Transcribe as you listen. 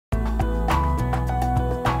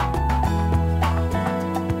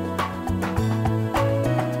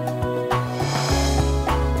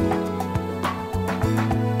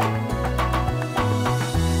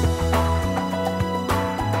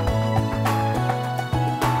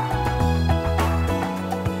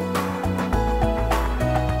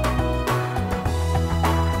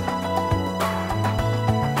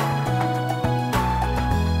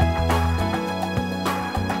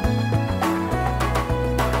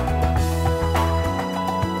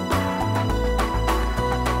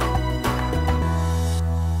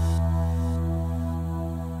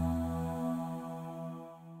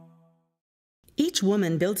Each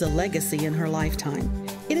woman builds a legacy in her lifetime.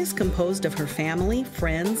 It is composed of her family,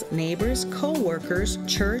 friends, neighbors, co-workers,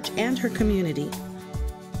 church, and her community.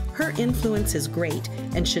 Her influence is great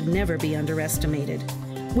and should never be underestimated.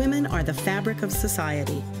 Women are the fabric of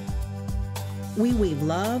society. We weave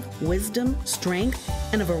love, wisdom, strength,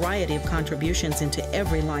 and a variety of contributions into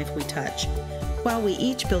every life we touch. While we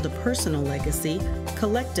each build a personal legacy,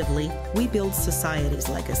 collectively, we build society's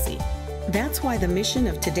legacy. That's why the mission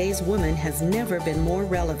of today's woman has never been more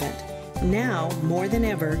relevant. Now, more than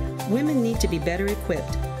ever, women need to be better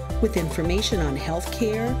equipped with information on health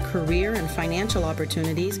care, career and financial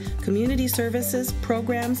opportunities, community services,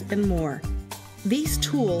 programs, and more. These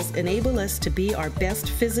tools enable us to be our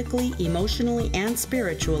best physically, emotionally, and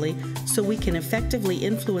spiritually so we can effectively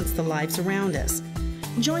influence the lives around us.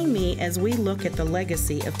 Join me as we look at the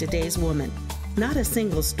legacy of today's woman. Not a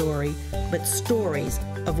single story, but stories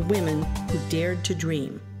of women who dared to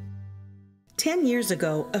dream. 10 years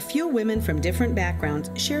ago, a few women from different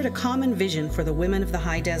backgrounds shared a common vision for the women of the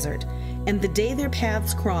high desert, and the day their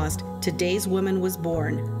paths crossed, today's woman was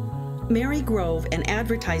born. Mary Grove, an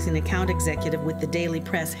advertising account executive with the Daily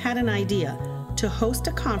Press, had an idea to host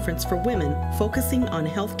a conference for women focusing on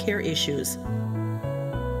healthcare issues.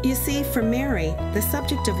 You see, for Mary, the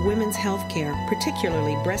subject of women's health care,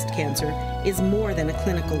 particularly breast cancer, is more than a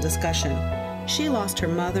clinical discussion. She lost her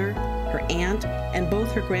mother, her aunt, and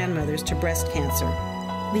both her grandmothers to breast cancer.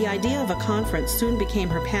 The idea of a conference soon became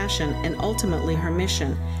her passion and ultimately her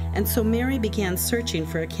mission, and so Mary began searching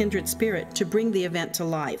for a kindred spirit to bring the event to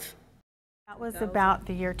life. That was about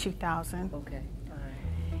the year 2000. Okay.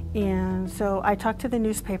 And so I talked to the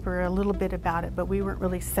newspaper a little bit about it, but we weren't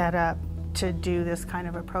really set up to do this kind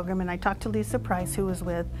of a program. And I talked to Lisa Price, who was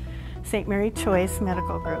with St. Mary Choice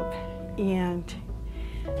Medical Group, and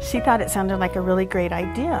she thought it sounded like a really great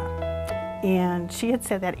idea. And she had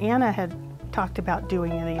said that Anna had talked about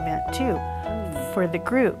doing an event too for the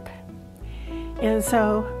group. And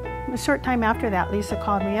so a short time after that, Lisa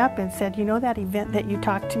called me up and said, you know that event that you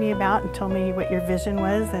talked to me about and told me what your vision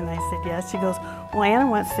was? And I said, yes. She goes, well, Anna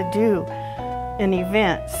wants to do an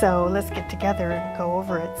event, so let's get together and go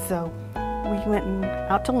over it. So we went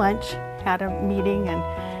out to lunch, had a meeting, and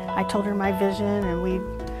I told her my vision, and we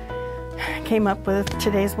came up with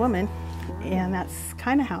Today's Woman, and that's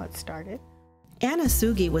kind of how it started. Anna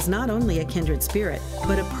Sugi was not only a kindred spirit,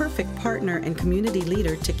 but a perfect partner and community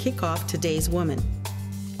leader to kick off Today's Woman.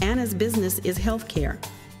 Anna's business is healthcare,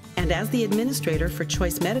 and as the administrator for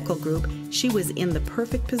Choice Medical Group, she was in the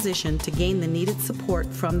perfect position to gain the needed support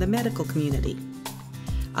from the medical community.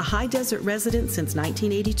 A high desert resident since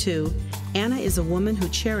 1982, Anna is a woman who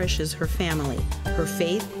cherishes her family, her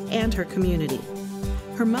faith, and her community.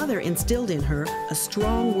 Her mother instilled in her a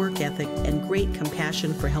strong work ethic and great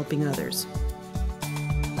compassion for helping others.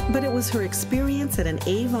 But it was her experience at an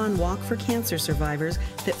Avon Walk for Cancer Survivors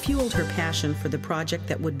that fueled her passion for the project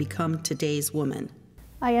that would become Today's Woman.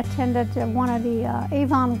 I attended one of the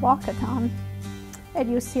Avon Walkathon at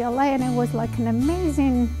UCLA, and it was like an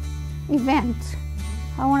amazing event.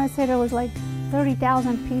 I want to say there was like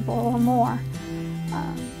 30,000 people or more.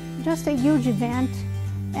 Just a huge event.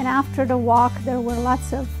 And after the walk, there were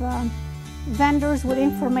lots of vendors with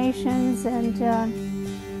informations,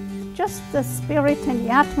 and just the spirit and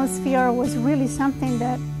the atmosphere was really something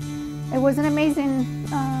that, it was an amazing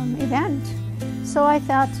event. So I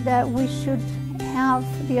thought that we should have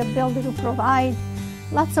the ability to provide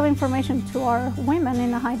lots of information to our women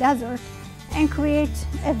in the high desert and create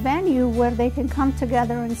a venue where they can come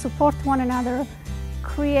together and support one another,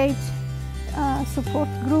 create support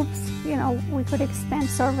groups. You know, we could expand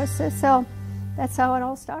services. So that's how it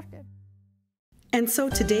all started. And so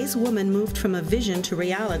Today's Woman moved from a vision to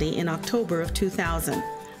reality in October of 2000.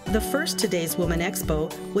 The first Today's Woman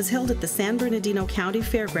Expo was held at the San Bernardino County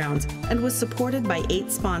Fairgrounds and was supported by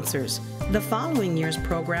 8 sponsors. The following year's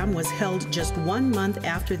program was held just 1 month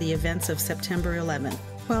after the events of September 11.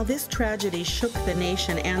 While this tragedy shook the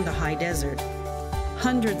nation and the high desert,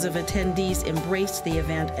 hundreds of attendees embraced the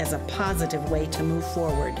event as a positive way to move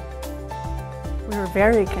forward. We were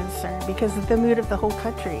very concerned because of the mood of the whole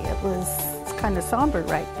country. It was kind of somber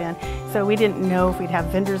right then. So we didn't know if we'd have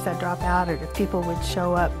vendors that drop out or if people would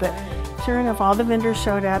show up. But sure enough, all the vendors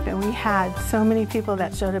showed up, and we had so many people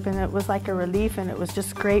that showed up, and it was like a relief, and it was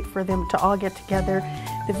just great for them to all get together.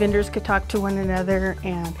 The vendors could talk to one another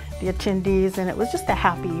and the attendees, and it was just a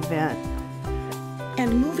happy event.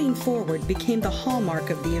 And moving forward became the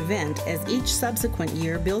hallmark of the event as each subsequent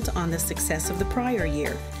year built on the success of the prior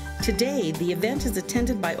year. Today, the event is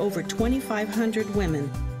attended by over 2,500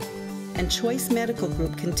 women, and Choice Medical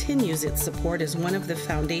Group continues its support as one of the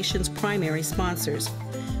foundation's primary sponsors.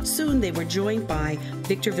 Soon they were joined by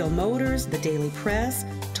Victorville Motors, the Daily Press,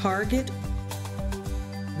 Target,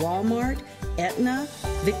 Walmart, Aetna,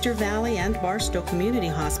 Victor Valley and Barstow Community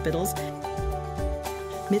Hospitals,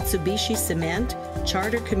 Mitsubishi Cement,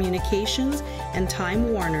 Charter Communications, and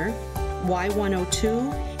Time Warner,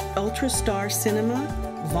 Y102, Ultrastar Cinema,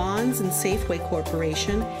 Vons and Safeway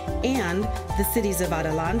Corporation, and the cities of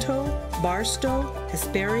Adelanto, Barstow,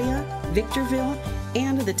 Hesperia, Victorville,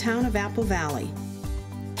 and the town of Apple Valley.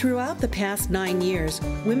 Throughout the past 9 years,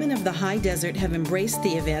 women of the High Desert have embraced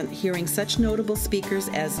the event, hearing such notable speakers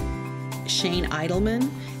as Shane Eidelman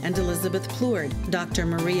and Elizabeth Pleward, Dr.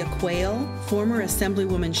 Maria Quayle, former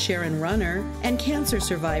Assemblywoman Sharon Runner, and cancer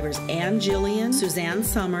survivors Ann Gillian, Suzanne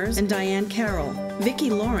Summers, and Diane Carroll. Vicki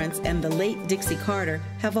Lawrence and the late Dixie Carter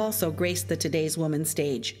have also graced the Today's Woman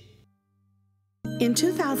stage. In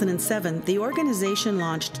 2007, the organization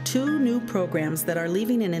launched 2 new programs that are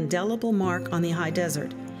leaving an indelible mark on the High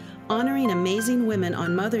Desert. Honoring amazing women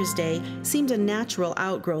on Mother's Day seemed a natural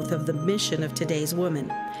outgrowth of the mission of Today's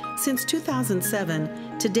Woman. Since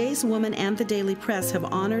 2007, Today's Woman and the Daily Press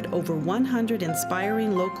have honored over 100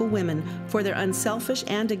 inspiring local women for their unselfish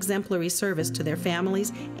and exemplary service to their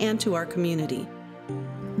families and to our community.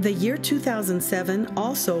 The year 2007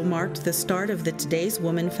 also marked the start of the Today's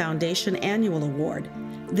Woman Foundation Annual Award.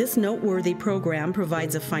 This noteworthy program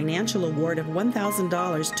provides a financial award of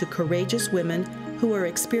 $1,000 to courageous women who are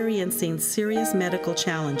experiencing serious medical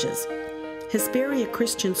challenges. Hesperia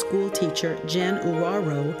Christian school teacher Jen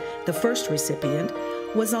Uraro, the first recipient,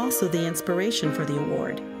 was also the inspiration for the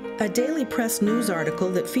award. A Daily Press news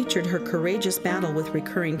article that featured her courageous battle with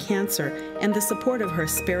recurring cancer and the support of her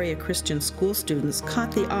Hesperia Christian school students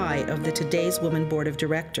caught the eye of the Today's Woman Board of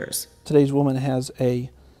Directors. Today's Woman has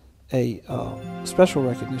a special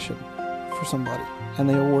recognition for somebody, and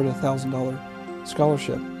they award a $1,000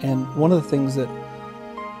 scholarship. And one of the things that,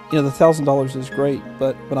 the $1,000 is great,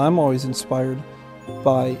 but I'm always inspired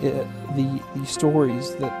by the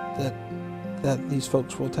stories that these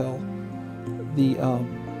folks will tell.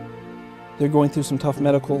 They're going through some tough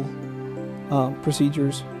medical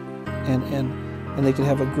procedures, and they can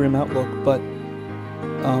have a grim outlook, but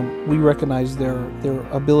we recognize their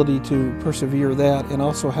ability to persevere that and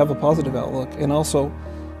also have a positive outlook, and also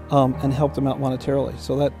and help them out monetarily.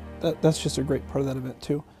 So that's just a great part of that event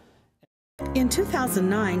too. In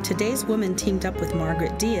 2009, Today's Woman teamed up with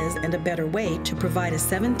Margaret Diaz and A Better Way to provide a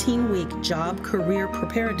 17-week job career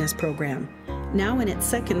preparedness program. Now in its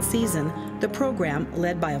second season, the program,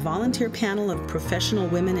 led by a volunteer panel of professional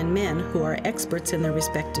women and men who are experts in their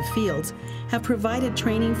respective fields, have provided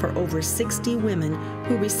training for over 60 women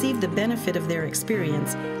who receive the benefit of their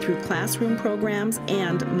experience through classroom programs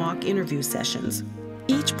and mock interview sessions.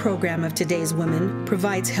 Each program of Today's Women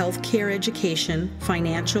provides health care education,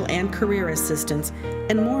 financial and career assistance,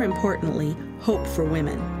 and more importantly, hope for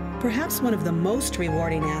women. Perhaps one of the most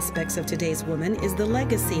rewarding aspects of Today's Woman is the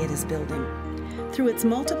legacy it is building. Through its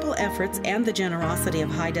multiple efforts and the generosity of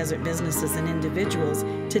high desert businesses and individuals,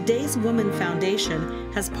 Today's Woman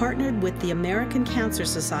Foundation has partnered with the American Cancer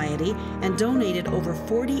Society and donated over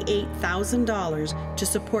 $48,000 to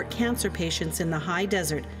support cancer patients in the high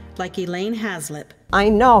desert, like Elaine Haslip. I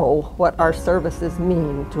know what our services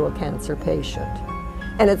mean to a cancer patient.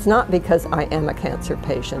 And it's not because I am a cancer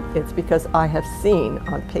patient, it's because I have seen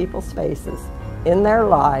on people's faces in their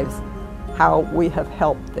lives how we have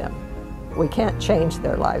helped them. We can't change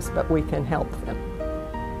their lives, but we can help them.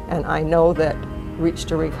 And I know that Reach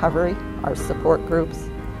to Recovery, our support groups,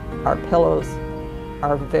 our pillows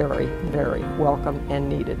are very, very welcome and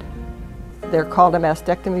needed. They're called a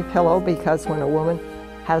mastectomy pillow because when a woman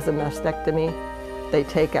has a mastectomy, they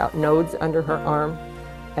take out nodes under her arm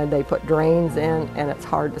and they put drains in, and it's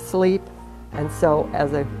hard to sleep. And so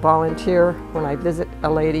as a volunteer, when I visit a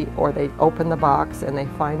lady or they open the box and they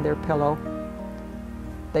find their pillow,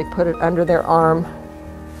 they put it under their arm,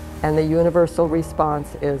 and the universal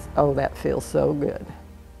response is, "Oh, that feels so good."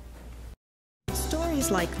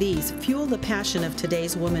 Stories like these fuel the passion of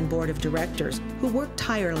Today's Woman Board of Directors, who work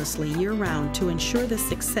tirelessly year-round to ensure the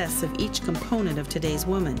success of each component of Today's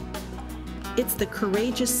Woman. It's the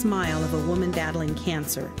courageous smile of a woman battling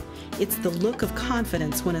cancer. It's the look of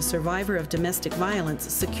confidence when a survivor of domestic violence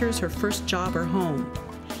secures her first job or home.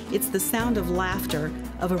 It's the sound of laughter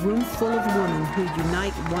of a room full of women who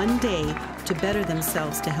unite one day to better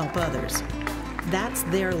themselves to help others. That's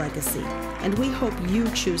their legacy, and we hope you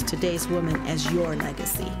choose Today's Woman as your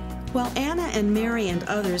legacy. While Anna and Mary and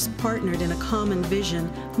others partnered in a common vision,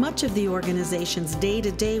 much of the organization's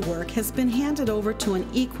day-to-day work has been handed over to an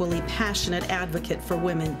equally passionate advocate for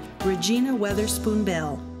women, Regina Weatherspoon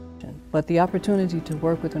Bell. But the opportunity to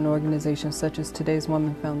work with an organization such as Today's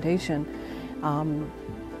Woman Foundation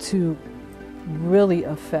to really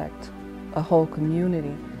affect a whole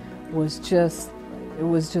community was just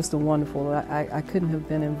a wonderful. I couldn't have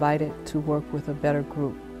been invited to work with a better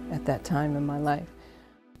group at that time in my life.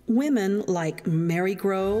 Women like Mary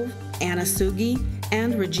Grove, Anna Sugi,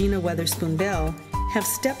 and Regina Weatherspoon Bell have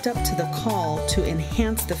stepped up to the call to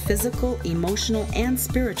enhance the physical, emotional, and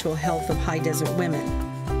spiritual health of high desert women.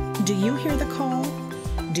 Do you hear the call?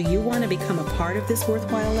 Do you want to become a part of this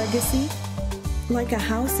worthwhile legacy? Like a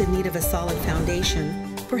house in need of a solid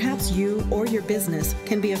foundation, perhaps you or your business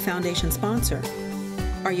can be a foundation sponsor.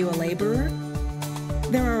 Are you a laborer?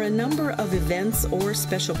 There are a number of events or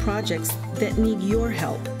special projects that need your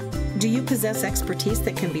help. Do you possess expertise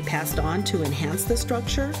that can be passed on to enhance the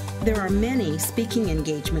structure? There are many speaking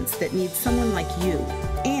engagements that need someone like you.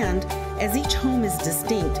 And as each home is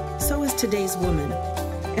distinct, so is Today's Woman.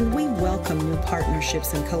 And we welcome new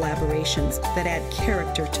partnerships and collaborations that add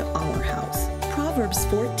character to our house. Proverbs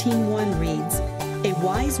 14:1 reads, "A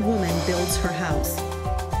wise woman builds her house."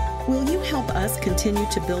 Will you help us continue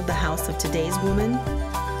to build the house of Today's Woman?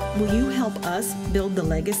 Will you help us build the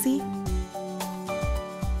legacy?